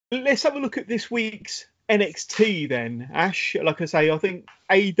Let's have a look at this week's NXT then, Ash. Like I say, I think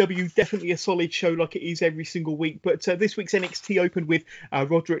AEW definitely a solid show like it is every single week. But this week's NXT opened with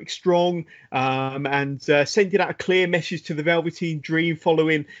Roderick Strong and sending out a clear message to the Velveteen Dream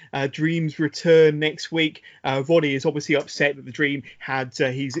following Dream's return next week. Roddy is obviously upset that the Dream had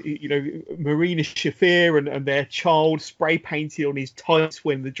Marina Shafir and their child spray painted on his tights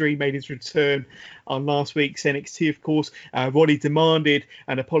when the Dream made his return on last week's NXT, of course. Roddy demanded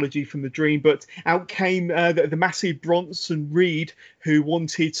an apology from the Dream, but out came the massive Bronson Reed, who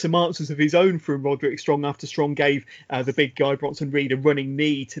wanted some answers of his own from Roderick Strong after Strong gave the big guy Bronson Reed a running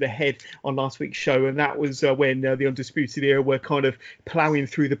knee to the head on last week's show. And that was when the Undisputed Era were kind of ploughing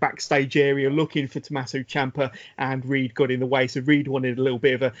through the backstage area looking for Tommaso Ciampa, and Reed got in the way. So Reed wanted a little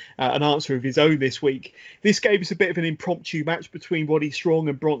bit of an answer of his own this week. This gave us a bit of an impromptu match between Roddy Strong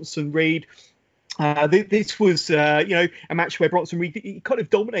and Bronson Reed. This was, a match where Bronson Reed he kind of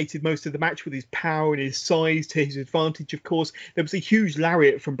dominated most of the match with his power and his size to his advantage. Of course, there was a huge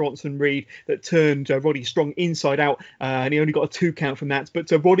lariat from Bronson Reed that turned Roddy Strong inside out, and he only got a 2 count from that. But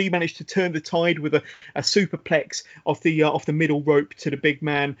Roddy managed to turn the tide with a superplex off the middle rope to the big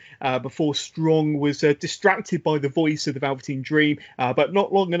man before Strong was distracted by the voice of the Velveteen Dream, but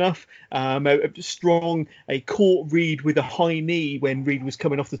not long enough. Strong caught Reed with a high knee when Reed was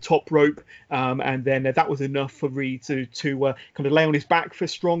coming off the top rope. And then that was enough for Reed to kind of lay on his back for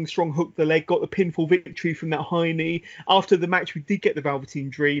Strong. Strong hooked the leg, got the pinfall victory from that high knee. After the match, we did get the Velveteen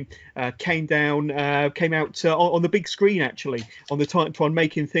Dream came out on the big screen, actually, on the Titantron,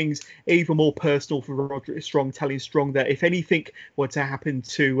 making things even more personal for Roderick Strong, telling Strong that if anything were to happen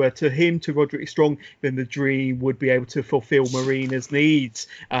to Roderick Strong, then the Dream would be able to fulfill Marina's needs.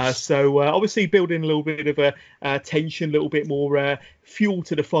 So obviously building a little bit of a tension, a little bit more fuel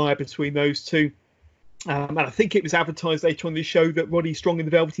to the fire between those two. And I think it was advertised later on this show that Roddy Strong and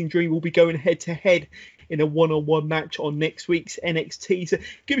the Velveteen Dream will be going head-to-head in a one-on-one match on next week's NXT. So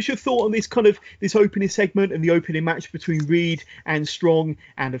give us your thought on this opening segment and the opening match between Reed and Strong,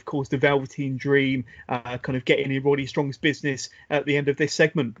 and of course the Velveteen Dream kind of getting in Roddy Strong's business at the end of this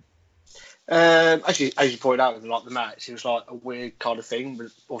segment. Actually, as you pointed out, like the match, it was like a weird kind of thing. But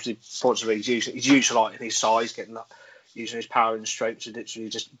obviously, Bronson Reed he's used to like in his size, getting that, using his power and strength to literally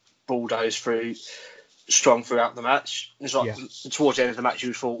just bulldoze through Strong throughout the match. It's like towards the end of the match,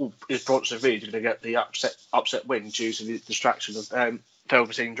 you thought, is Bronson Reed going to get the upset win due to the distraction of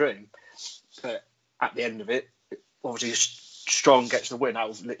Velveteen Dream? But at the end of it, obviously Strong gets the win out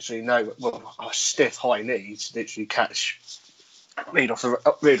of literally a stiff high knee to literally catch Reed off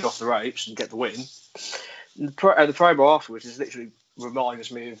the ropes and get the win. And the promo afterwards is literally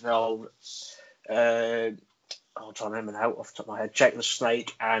reminds me of the old. I'm trying to remember now off the top of my head. Jake the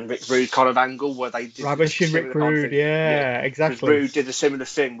Snake and Rick Rude kind of angle where they did ravishing Rick Rude, exactly. Rude did a similar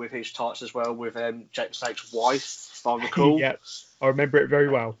thing with his tights as well with Jake the Snake's wife, if I recall. Yeah, I remember it very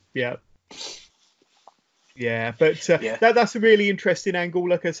well. Yeah. Yeah, but that's a really interesting angle.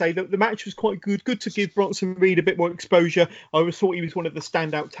 Like I say, the match was quite good. Good to give Bronson Reed a bit more exposure. I always thought he was one of the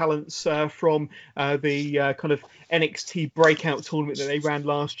standout talents from the kind of NXT breakout tournament that they ran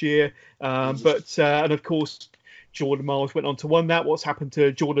last year. And of course, Jordan Miles went on to win that. What's happened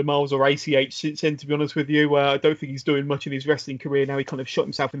to Jordan Miles or ACH since then, to be honest with you? I don't think he's doing much in his wrestling career now. He kind of shot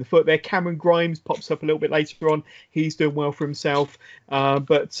himself in the foot there. Cameron Grimes pops up a little bit later on. He's doing well for himself.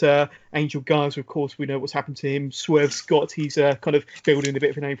 But Angel Garza, of course, we know what's happened to him. Swerve Scott, he's kind of building a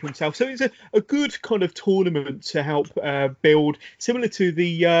bit of a name for himself. So it's a good kind of tournament to help build, similar to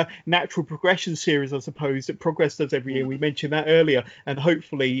the Natural Progression series, I suppose, that Progress does every year. We mentioned that earlier. And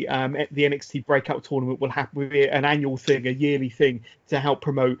hopefully the NXT Breakout Tournament will happen with an annual thing, a yearly thing, to help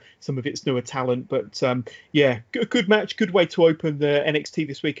promote some of its newer talent. But good match, good way to open the NXT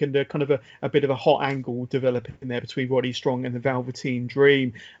this week, and kind of a bit of a hot angle developing there between Roddy Strong and the Velveteen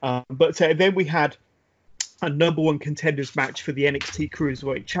Dream. But then we had a number one contenders match for the NXT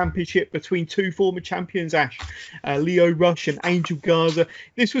Cruiserweight Championship between two former champions, Ash, Lio Rush and Angel Garza.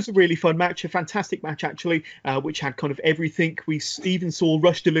 This was a really fun match, a fantastic match actually, which had kind of everything. We even saw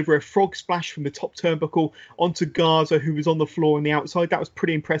Rush deliver a frog splash from the top turnbuckle onto Garza, who was on the floor on the outside. That was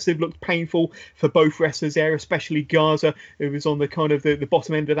pretty impressive. Looked painful for both wrestlers there, especially Garza, who was on the kind of the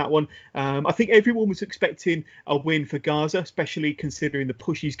bottom end of that one. I think everyone was expecting a win for Garza, especially considering the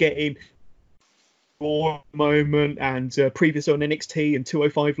push he's getting moment and previous on NXT and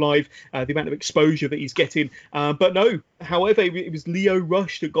 205 Live, the amount of exposure that he's getting. But no, however, it was Lio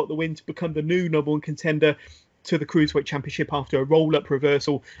Rush that got the win to become the new number one contender to the Cruiserweight Championship after a roll-up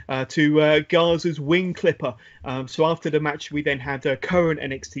reversal to Garza's wing clipper. So after the match, we then had current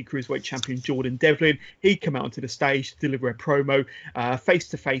NXT Cruiserweight Champion Jordan Devlin. He come out onto the stage to deliver a promo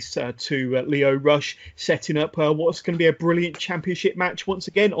face-to-face to Lio Rush, setting up what's going to be a brilliant championship match once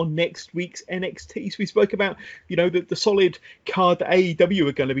again on next week's NXT. So we spoke about, the solid card that AEW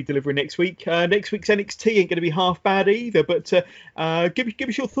are going to be delivering next week. Next week's NXT ain't going to be half bad either. But give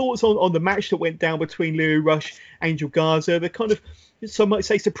us your thoughts on the match that went down between Lio Rush, Angel Garza, the kind of, some might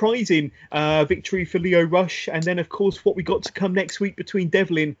say, surprising victory for Lio Rush, and then of course what we got to come next week between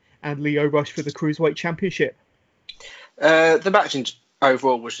Devlin and Lio Rush for the Cruiserweight Championship. The match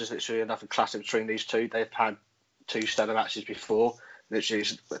overall was just literally another classic between these two. They've had two stellar matches before. Literally,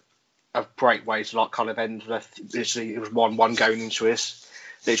 it's a great way to kind of end. Literally, it was 1-1 going into this.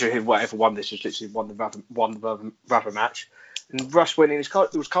 Literally, whatever won this was literally won the rubber match. And Rush winning, it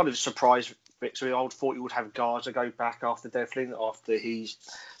was kind of a surprise victory. I thought you would have Garza go back after Devlin, after he's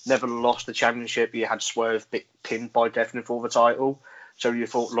never lost the championship. He had Swerve pinned by Devlin for the title. So you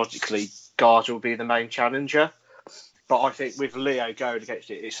thought logically Garza would be the main challenger. But I think with Lio going against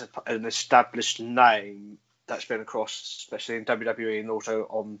it, it's an established name that's been across, especially in WWE and also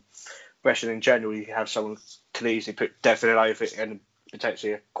on wrestling in general. You can have someone can easily put Devlin over it and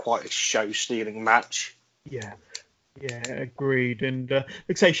potentially quite a show-stealing match. Yeah, agreed. And like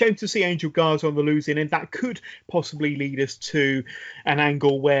I say, shame to see Angel Garza on the losing end. That could possibly lead us to an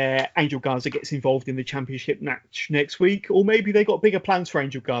angle where Angel Garza gets involved in the championship match next week. Or maybe they got bigger plans for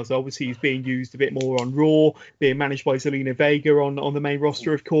Angel Garza. Obviously, he's being used a bit more on Raw, being managed by Zelina Vega on the main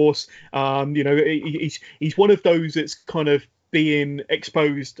roster, of course. He's one of those that's kind of being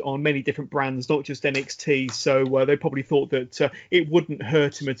exposed on many different brands, not just NXT. So they probably thought that it wouldn't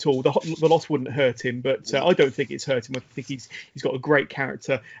hurt him at all. The loss wouldn't hurt him, but I don't think it's hurt him. I think he's got a great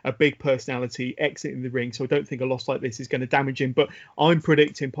character, a big personality, exiting the ring. So I don't think a loss like this is going to damage him. But I'm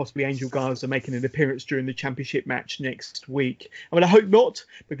predicting possibly Angel Garza making an appearance during the championship match next week. I mean, I hope not,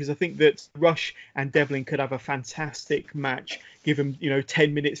 because I think that Rush and Devlin could have a fantastic match. Give them,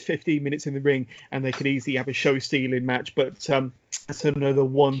 10 minutes, 15 minutes in the ring, and they could easily have a show-stealing match. But that's another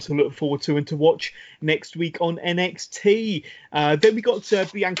one to look forward to and to watch next week on NXT. Then we got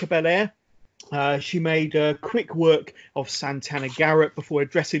Bianca Belair. She made quick work of Santana Garrett before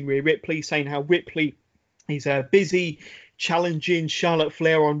addressing Rhea Ripley, saying how Ripley is busy challenging Charlotte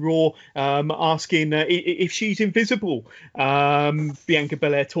Flair on Raw, asking if she's invisible. Bianca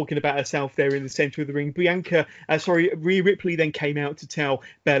Belair talking about herself there in the centre of the ring. Rhea Ripley then came out to tell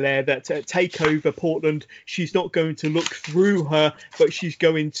Belair that TakeOver Portland, she's not going to look through her, but she's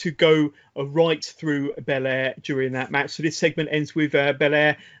going to go right through Belair during that match. So this segment ends with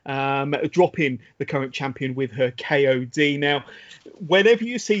Belair dropping the current champion with her KOD. Now, whenever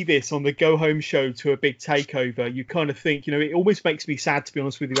you see this on the go home show to a big takeover, you kind of think, it almost makes me sad, to be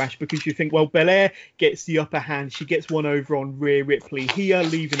honest with you, Ash, because you think, well, Belair gets the upper hand. She gets one over on Rhea Ripley here,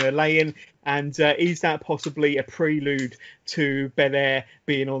 leaving her laying. And is that possibly a prelude to Belair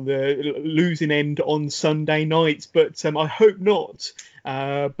being on the losing end on Sunday night? But I hope not.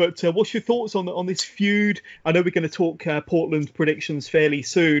 But what's your thoughts on this feud? I know we're going to talk Portland predictions fairly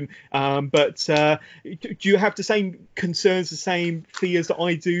soon, but do you have the same concerns, the same fears that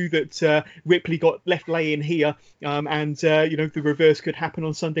I do, that Ripley got left laying here, and the reverse could happen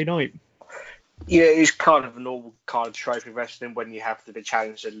on Sunday night? Yeah, it's kind of a normal kind of trope in wrestling when you have the big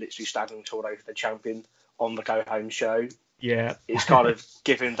challenger literally standing tall over the champion on the go home show. Yeah, it's kind of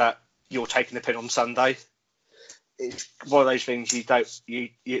given that you're taking the pin on Sunday. It's one of those things you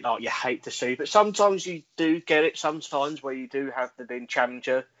hate to see, but sometimes you do get it. Sometimes where you do have the big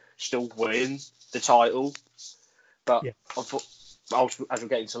challenger still win the title, but yeah. As we're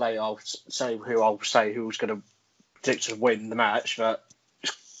getting to later, I'll say who's going to predict to win the match, but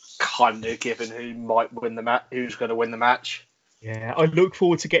it's kind of given who might win the match, who's going to win the match. Yeah, I look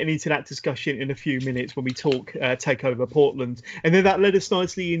forward to getting into that discussion in a few minutes when we talk TakeOver Portland. And then that led us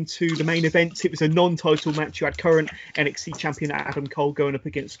nicely into the main event. It was a non-title match. You had current NXT champion Adam Cole going up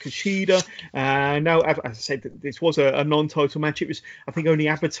against Kushida. Now, as I said, this was a non-title match. It was, I think, only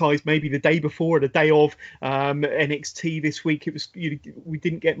advertised maybe the day before or the day of NXT this week. It was we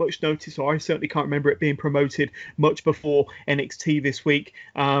didn't get much notice, or I certainly can't remember it being promoted much before NXT this week.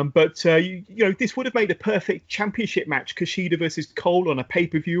 But this would have made a perfect championship match, Kushida versus versus Cole on a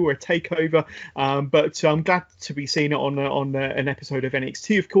pay-per-view or a takeover. But I'm glad to be seeing it on an episode of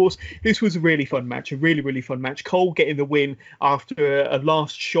NXT. Of course, this was a really fun match, a really, really fun match. Cole getting the win after a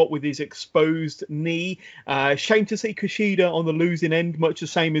last shot with his exposed knee. Shame to see Kushida on the losing end, much the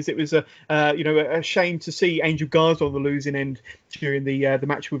same as it was a shame to see Angel Garza on the losing end during the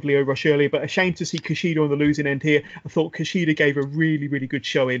match with Lio Rush earlier, but a shame to see Kushida on the losing end here. I thought Kushida gave a really, really good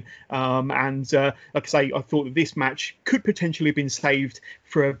showing, and like I say, I thought that this match could potentially have been saved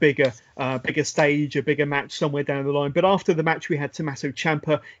for a bigger stage, a bigger match somewhere down the line. But after the match, we had Tommaso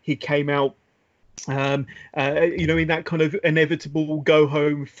Ciampa. He came out, in that kind of inevitable go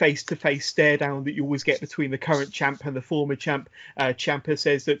home face to face stare down that you always get between the current champ and the former champ. Ciampa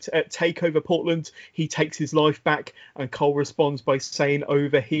says that at TakeOver Portland he takes his life back, and Cole responds by saying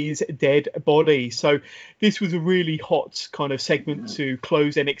over his dead body. So this was a really hot kind of segment to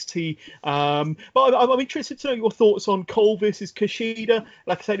close NXT. But I'm interested to know your thoughts on Cole versus Kushida.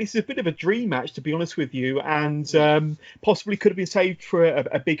 Like I say, this is a bit of a dream match, to be honest with you, and possibly could have been saved for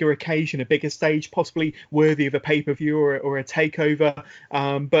a bigger occasion, a bigger stage, possibly worthy of a pay-per-view or a takeover.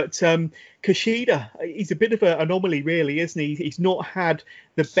 But Kushida, he's a bit of an anomaly, really, isn't he? He's not had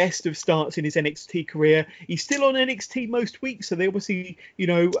the best of starts in his NXT career. He's still on NXT most weeks, so they obviously,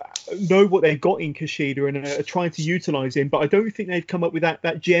 know what they've got in Kushida and are trying to utilise him. But I don't think they've come up with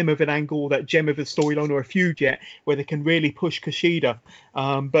that gem of an angle, that gem of a storyline or a feud yet, where they can really push Kushida.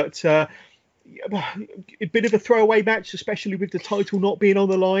 A bit of a throwaway match, especially with the title not being on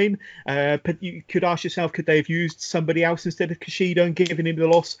the line. But you could ask yourself, could they have used somebody else instead of Kushida and given him the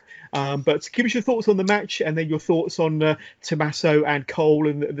loss? But give us your thoughts on the match, and then your thoughts on Tommaso and Cole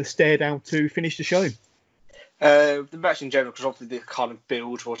and the stare down to finish the show. The match in general, because obviously the kind of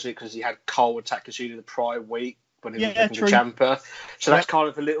build was it, because he had Cole attack Kushida the prior week when he was looking for Ciampa. So that's kind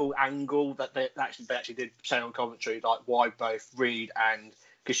of a little angle that they actually did say on commentary, like why both Reed and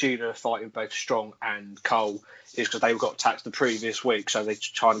Kushida are fighting both Strong and Cole is because they got attacked the previous week, so they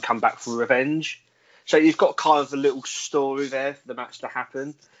try and come back for revenge. So you've got kind of a little story there for the match to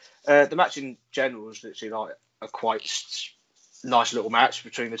happen. The match in general is literally like a quite nice little match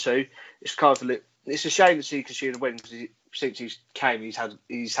between the two. It's kind of it's a shame to see Kushida win because since he came, he's had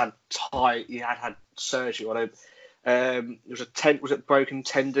surgery on him. It was a broken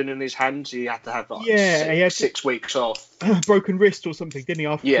tendon in his hand. So he had to have he had 6 weeks off. Broken wrist or something, didn't he,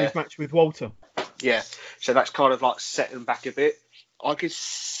 after his match with Walter? Yeah. So that's kind of like set him back a bit. I could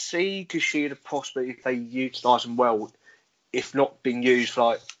see Kushida possibly, if they utilise him well, if not being used for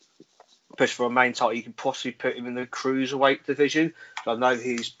like push for a main title, you could possibly put him in the cruiserweight division. I know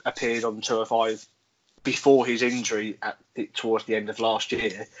he's appeared on 205 before his injury towards the end of last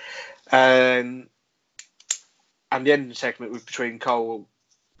year. And the ending segment was between Cole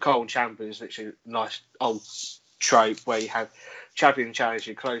and Ciampa is literally a nice old trope where you have champion and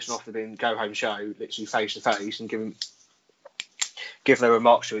challenger closing off the go home show, literally face to face, and give their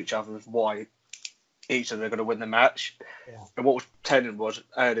remarks to each other of why each of them are going to win the match. Yeah. And what was telling was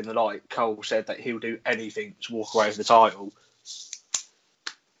early in the night, Cole said that he'll do anything to walk away with the title.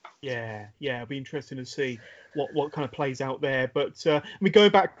 Yeah, it'll be interesting to see what kind of plays out there. But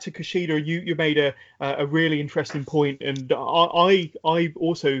going back to Kushida, you made a really interesting point, and I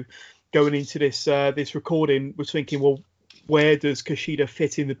also going into this recording was thinking, well, where does Kushida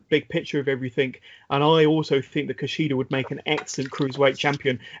fit in the big picture of everything? And I also think that Kushida would make an excellent cruiserweight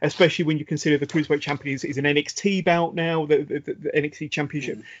champion, especially when you consider the cruiserweight champion is an NXT bout now. The NXT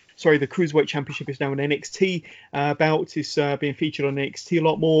championship, the cruiserweight championship is now an NXT bout. It's being featured on NXT a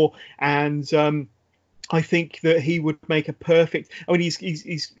lot more, and I think that he would make a perfect. I mean,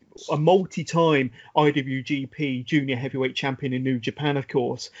 he's a multi-time IWGP Junior Heavyweight Champion in New Japan, of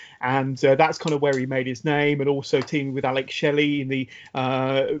course, and that's kind of where he made his name, and also teaming with Alex Shelley in the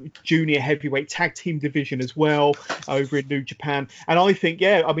Junior Heavyweight Tag Team division as well over in New Japan. And I think,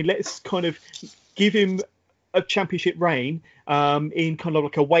 let's kind of give him a championship reign in kind of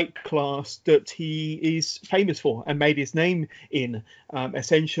like a weight class that he is famous for and made his name in,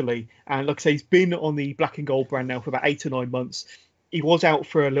 essentially. And like I say, he's been on the Black and Gold brand now for about 8 or 9 months. He was out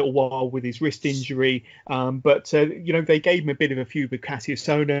for a little while with his wrist injury, but they gave him a bit of a feud with Cassius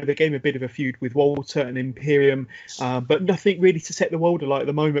Ohno. They gave him a bit of a feud with Walter and Imperium, but nothing really to set the world alight at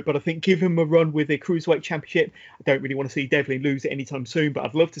the moment. But I think give him a run with the Cruiserweight Championship. I don't really want to see Devlin lose it anytime soon, but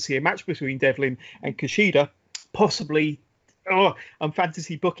I'd love to see a match between Devlin and Kushida, possibly. I'm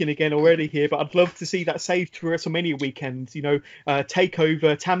fantasy booking again already here, but I'd love to see that saved for WrestleMania weekend.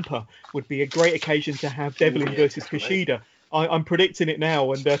 TakeOver Tampa would be a great occasion to have Devlin versus Kushida. I'm predicting it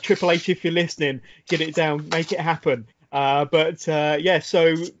now, and Triple H, if you're listening, get it down, make it happen. Very,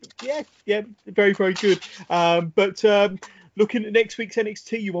 very good. looking at next week's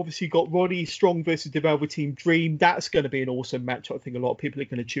NXT, you've obviously got Roddy Strong versus the Velveteen Dream. That's going to be an awesome match. I think a lot of people are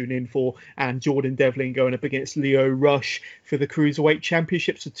going to tune in for. And Jordan Devlin going up against Leo Rush for the Cruiserweight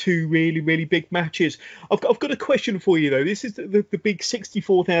Championship. So two really, really big matches. I've got a question for you, though. This is the big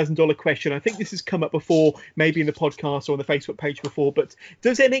 $64,000 question. I think this has come up before, maybe in the podcast or on the Facebook page before. But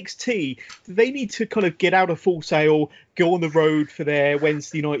does NXT, do they need to kind of get out of Full Sail, go on the road for their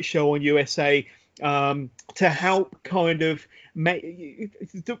Wednesday night show on USA, to help kind of make?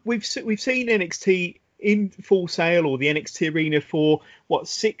 We've seen NXT in Full Sail or the NXT arena for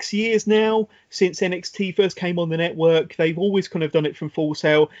 6 years now, since NXT first came on the network. They've always kind of done it from Full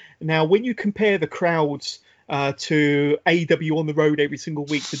Sail. Now, when you compare the crowds to AEW on the road every single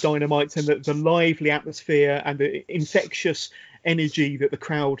week for Dynamite, and the lively atmosphere and the infectious energy that the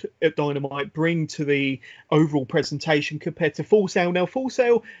crowd at Dynamite bring to the overall presentation compared to Full Sail. Now, Full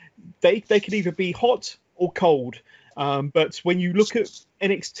Sail, they could either be hot or cold. But when you look at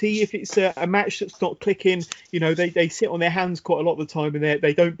NXT, if it's a match that's not clicking, they sit on their hands quite a lot of the time, and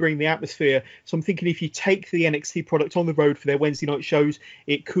they don't bring the atmosphere. So I'm thinking if you take the NXT product on the road for their Wednesday night shows,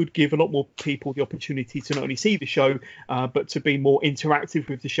 it could give a lot more people the opportunity to not only see the show, but to be more interactive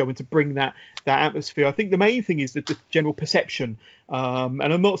with the show and to bring that atmosphere. I think the main thing is that the general perception, and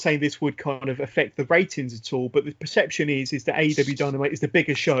I'm not saying this would kind of affect the ratings at all, but the perception is that AEW Dynamite is the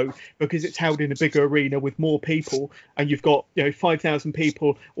bigger show because it's held in a bigger arena with more people, and you've got 5,000 people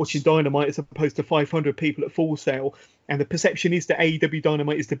watching Dynamite as opposed to 500 people at Full Sail. And the perception is that AEW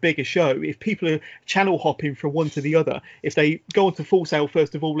Dynamite is the bigger show. If people are channel hopping from one to the other, if they go on to Full Sail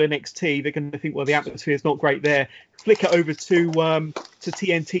first of all NXT, they're going to think, well, the atmosphere is not great there. Flick it over to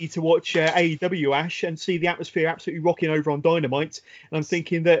TNT to watch AEW, Ash, and see the atmosphere absolutely rocking over on Dynamite. And I'm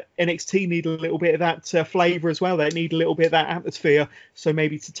thinking that NXT need a little bit of that flavour as well. They need a little bit of that atmosphere. So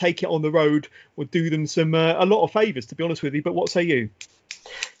maybe to take it on the road would do them a lot of favours, to be honest with you. But what say you?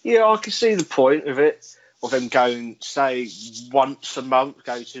 Yeah, I can see the point of it. Of them going, say, once a month,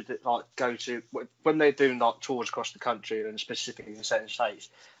 go to when they're doing like tours across the country and specifically in certain states,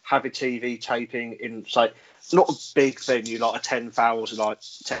 have a TV taping in, say, not a big venue like a 10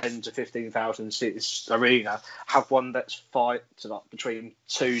 to 15,000 seats arena. Have one that's between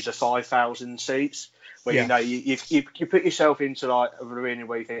 2,000 to 5,000 seats, where you put yourself into like an arena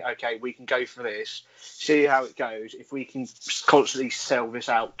where you think, okay, we can go for this, see how it goes. If we can constantly sell this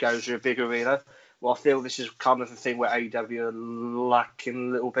out, go to a big arena. Well, I feel this is kind of the thing where AEW are lacking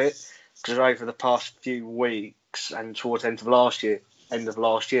a little bit, because over the past few weeks and towards the end of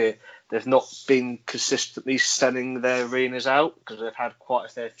last year, they've not been consistently selling their arenas out, because they've had quite a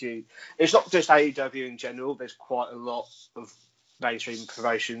fair few. It's not just AEW in general. There's quite a lot of mainstream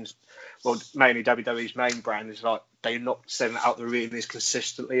promotions, well, mainly WWE's main brand, is like they're not selling out the arenas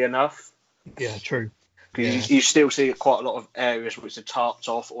consistently enough. Yeah, true. Because you still see quite a lot of areas which are tarped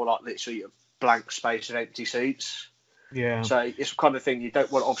off, or like literally blank space and empty seats. Yeah. So it's the kind of thing you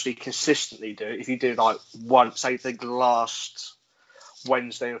don't want to obviously consistently do. If you do like once, say the last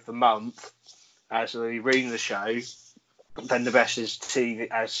Wednesday of the month as the arena show, then the rest is TV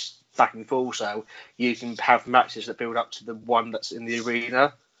as back in Full Sail. You can have matches that build up to the one that's in the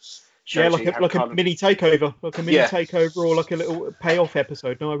arena. So like a mini takeover, takeover, or like a little payoff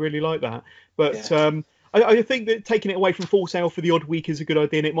episode. No, I really like that. But I think that taking it away from Full Sail for the odd week is a good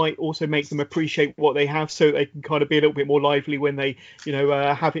idea, and it might also make them appreciate what they have, so they can kind of be a little bit more lively when they,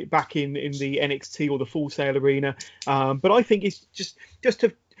 have it back in the NXT or the Full Sail arena. But I think it's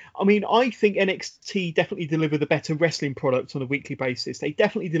I think NXT definitely deliver the better wrestling product on a weekly basis. They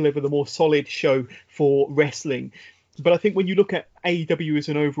definitely deliver the more solid show for wrestling. But I think when you look at AEW as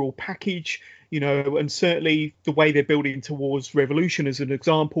an overall package, and certainly the way they're building towards Revolution as an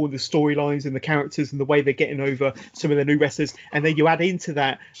example, the storylines and the characters and the way they're getting over some of the new wrestlers, and then you add into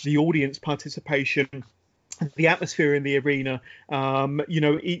that the audience participation, the atmosphere in the arena,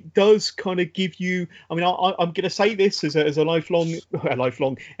 it does kind of give you. I mean, I'm going to say this as a lifelong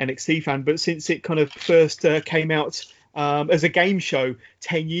NXT fan, but since it kind of first came out as a game show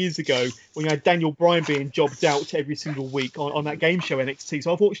 10 years ago, when you had Daniel Bryan being jobbed out every single week on that game show NXT.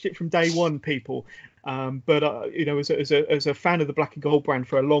 So I've watched it from day one, people. But as a fan of the Black and Gold brand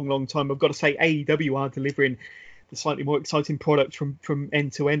for a long, long time, I've got to say AEW are delivering the slightly more exciting product from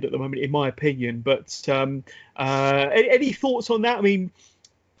end to end at the moment, in my opinion. But any thoughts on that? I mean,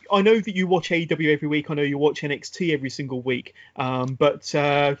 I know that you watch AEW every week. I know you watch NXT every single week. But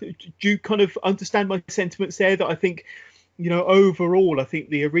do you kind of understand my sentiments there? That I think, overall, I think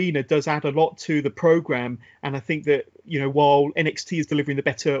the arena does add a lot to the program. And I think that, while NXT is delivering the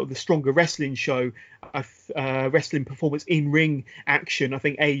better or the stronger wrestling show, wrestling performance in ring action, I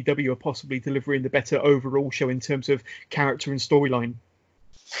think AEW are possibly delivering the better overall show in terms of character and storyline.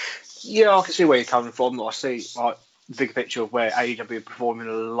 Yeah, I can see where you're coming from. I see like the big picture of where AEW are performing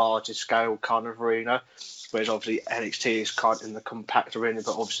in a larger scale kind of arena, whereas obviously NXT is kind of in the compact arena.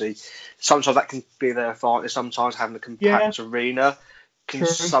 But obviously, sometimes that can be their advantage. Sometimes having a compact arena can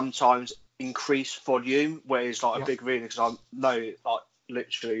sometimes increase volume, whereas like a big arena, because I know like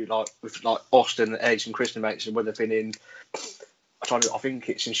literally like with like Austin, Edge, and Christian mates, when they've been in, I think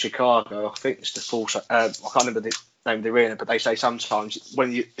it's in Chicago. I think it's the full. I can't remember the name of the arena, but they say sometimes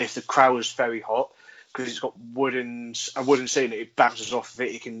if the crowd is very hot, because it's got a wooden ceiling, it bounces off of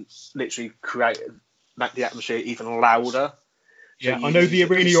it. It can literally make the atmosphere even louder. Yeah, I know the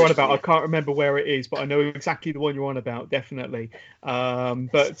arena you're on about. I can't remember where it is, but I know exactly the one you're on about, definitely.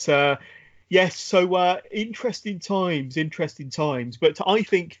 Yes, so interesting times. But I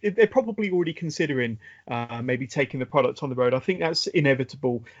think they're probably already considering maybe taking the product on the road. I think that's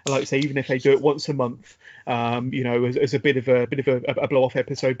inevitable. And like I say, even if they do it once a month, as a bit of a blow-off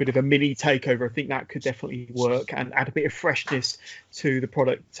episode, bit of a mini takeover, I think that could definitely work and add a bit of freshness to the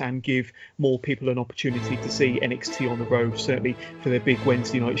product and give more people an opportunity to see NXT on the road, certainly for their big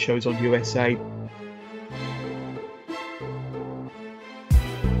Wednesday night shows on USA.